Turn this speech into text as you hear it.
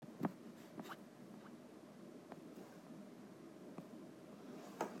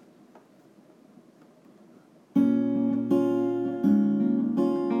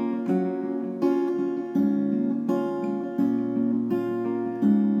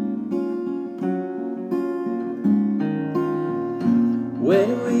Where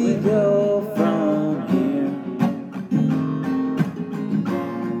do we go from here?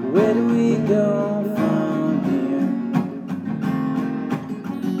 Where do we go from here?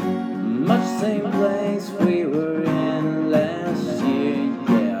 Much same place we were in last year,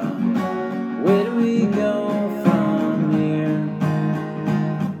 yeah. Where do we go from here?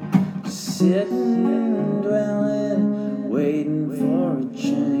 Sitting, dwelling, waiting for a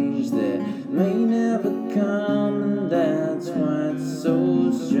change that may never come, and that's why it's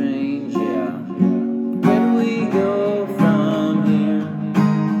so strange, yeah. Where do we go from here?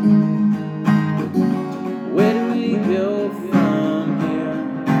 Where do we go from here?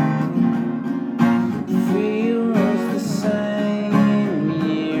 Feels the same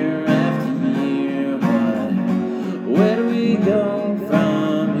year after year, but where do we go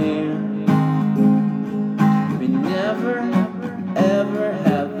from here? We never ever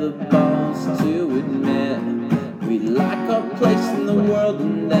have the balls to admit we like our place in the world,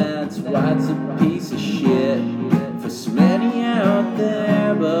 and that's why it's a piece of shit for so many out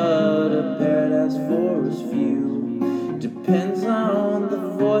there, but a paradise for us few. Depends on the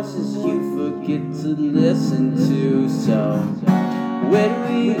voices you forget to listen to. So where do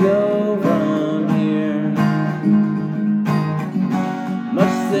we go from here?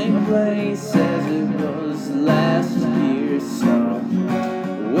 Much same place as it was last year. So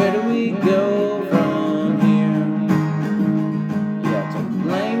where do we go from here? Yeah, don't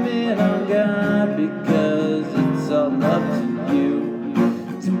blame it on God, because it's all up to you.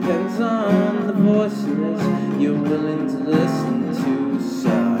 Depends on the voices you're willing to listen to.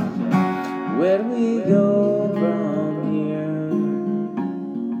 So where do we